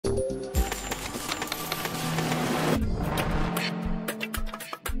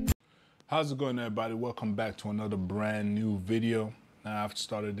How's it going, everybody? Welcome back to another brand new video. Now, I've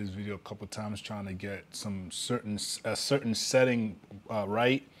started this video a couple times trying to get a certain setting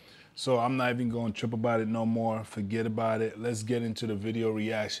right, so I'm not even going to trip about it no more. Forget about it. Let's get into the video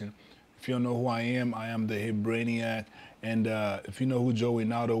reaction. If you don't know who I am the Hit Brainiac, and if you know who Joey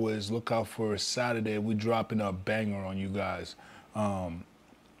Nato is, look out for Saturday. We're dropping a banger on you guys. You know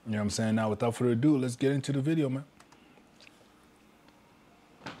what I'm saying? Now, without further ado, let's get into the video, man.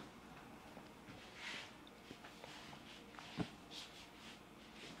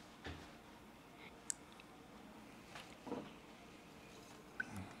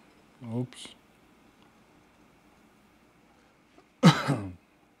 Oops.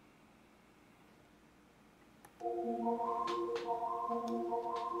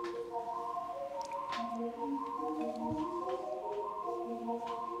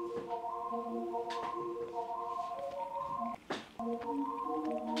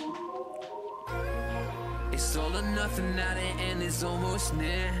 It's all or nothing now, the end is almost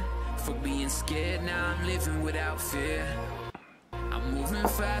near. For being scared, now I'm living without fear. I'm moving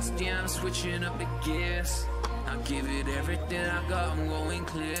fast, yeah, I'm switching up the gears. I'll give it everything I got, I'm going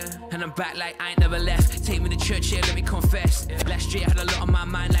clear. And I'm back like I ain't never left. Take me to church, yeah, let me confess. Last year I had a lot on my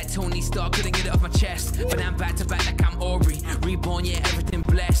mind like Tony Stark, couldn't get it off my chest. But now I'm back to back like I'm Aubrey. Reborn, yeah, everything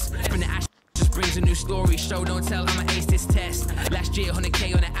blessed. From the ash just brings a new story. Show, don't tell, I'ma ace this test. Last year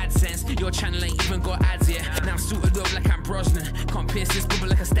 100k on the AdSense. Your channel ain't even got ads yet. Now I'm suited up like I'm Brosnan. Can't pierce this bubble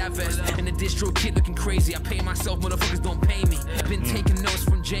like a stab vest. And the distro kid looking crazy. I pay myself, motherfuckers don't pay me. Been taking notes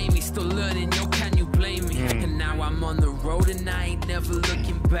from Jamie, still learning, yo, can you blame me? And now I'm on the road and I ain't never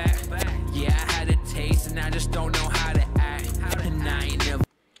looking back. Yeah, I had a taste and I just don't know how to act. And I ain't never.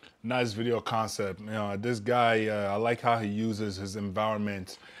 Nice video concept. You know, this guy, I like how he uses his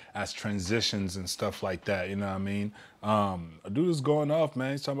environment as transitions and stuff like that. You know what I mean? A dude is going off,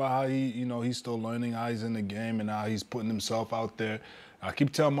 man. He's talking about how he, you know, he's still learning, how he's in the game, and how he's putting himself out there. I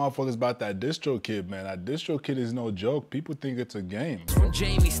keep telling motherfuckers about that distro kid, man. That distro kid is no joke. People think it's a game. From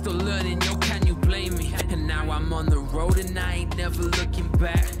Jamie, still learning, yo, can you blame me? And now I'm on the road and I ain't never looking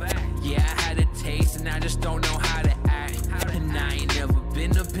back. Yeah, I had a taste and I just don't know how to act. And I ain't never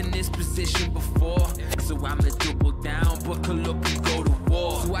been up in this position before. So I'ma double down, buckle up and go to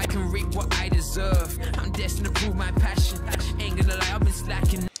war. So I can reap what I deserve. I'm destined to prove my passion. Ain't gonna lie, I've been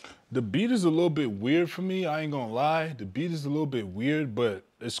slacking. The beat is a little bit weird for me. I ain't gonna lie. The beat is a little bit weird, but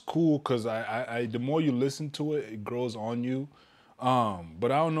it's cool because the more you listen to it, it grows on you.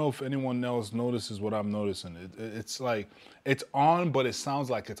 But I don't know if anyone else notices what I'm noticing. It's like, it's on, but it sounds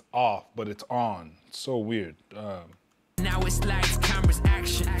like it's off, but it's on. It's so weird. Now it's lights, cameras,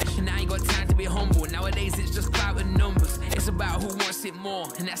 action. And I ain't got time to be humble. Nowadays it's just clout and numbers. It's about who wants it more,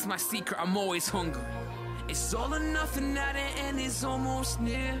 and that's my secret, I'm always hungry. It's all or nothing now, the end is almost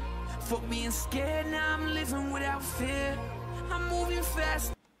near. Fuck being scared, now I'm living without fear. I'm moving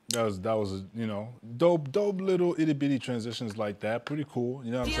fast. That was you know, dope little itty bitty transitions like that. Pretty cool,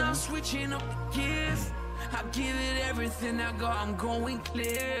 you know what I'm saying? I'm switching up the gears. I give it everything I got, I'm going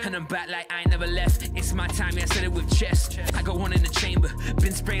clear. And I'm back like I ain't never left. It's my time, yeah, I said it with chest. I got one in the chamber,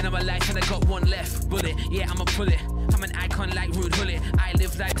 been spraying on my life and I got one left. Bullet, yeah, I'ma pull it. I'm an icon like Rude Hullet. I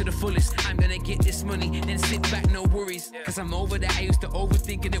live life to the fullest. I'm gonna get this money, then sit back, no worries. Cause I'm over that, I used to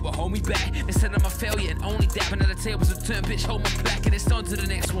overthink and it would hold me back. They said I'm a failure and only that. Another tables a turn, bitch, hold my plaque and it's on to the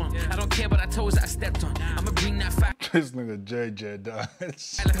next one. I don't care about the toes that I stepped on. I'ma bring that fact. This nigga JJ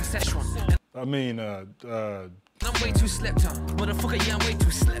does. Like a Szechuan. I mean, I'm way too slept on. Motherfucker, yeah, I'm way too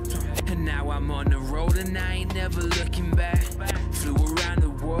slept on. And now I'm on the road and I ain't never looking back. Flew around the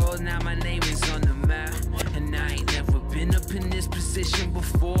world, now my name is on the map. And I ain't never been up in this position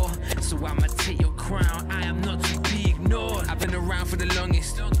before. So I'ma take your crown, I am not to be ignored. I've been around for the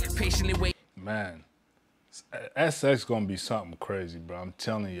longest, patiently wait. Man, SX gonna be something crazy, bro. I'm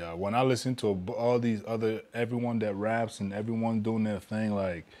telling y'all. When I listen to all these everyone that raps and everyone doing their thing,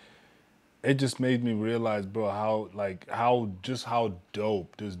 like, it just made me realize, bro, how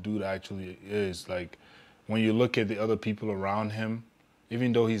dope this dude actually is. Like, when you look at the other people around him,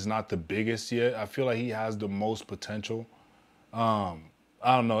 even though he's not the biggest yet, I feel like he has the most potential. I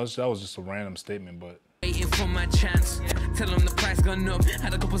don't know, that was just a random statement, but. Waiting for my chance, tell them the price gone up,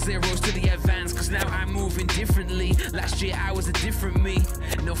 had a couple zeros to the advance, cause now I'm moving differently. Last year I was a different me,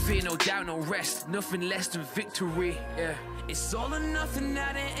 no fear, no doubt, no rest, nothing less than victory, yeah. It's all or nothing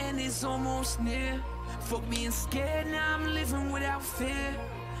now, the end is almost near. Fuck being scared, now I'm living without fear.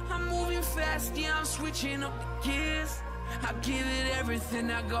 I'm moving fast, yeah, I'm switching up the gears. I give it everything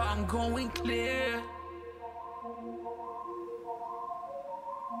I got, I'm going clear.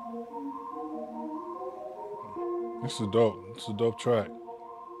 It's a dope track.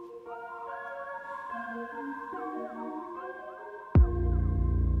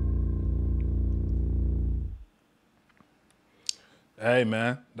 Hey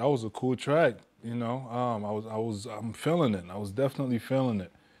man, that was a cool track. You know, I'm feeling it. I was definitely feeling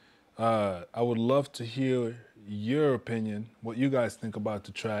it. I would love to hear your opinion, what you guys think about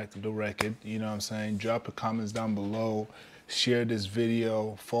the track, the record. You know what I'm saying? Drop your comments down below. Share this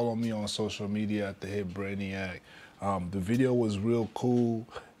video. Follow me on social media at the Hit Brainiac. The video was real cool.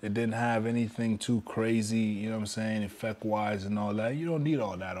 It didn't have anything too crazy, you know what I'm saying, effect-wise and all that. You don't need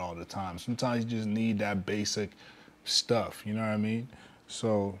all that all the time. Sometimes you just need that basic stuff, you know what I mean?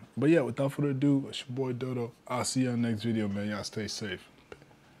 So, but yeah, without further ado, it's your boy Dodo. I'll see you on the next video, man. Y'all stay safe.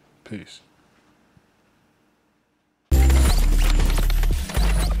 Peace.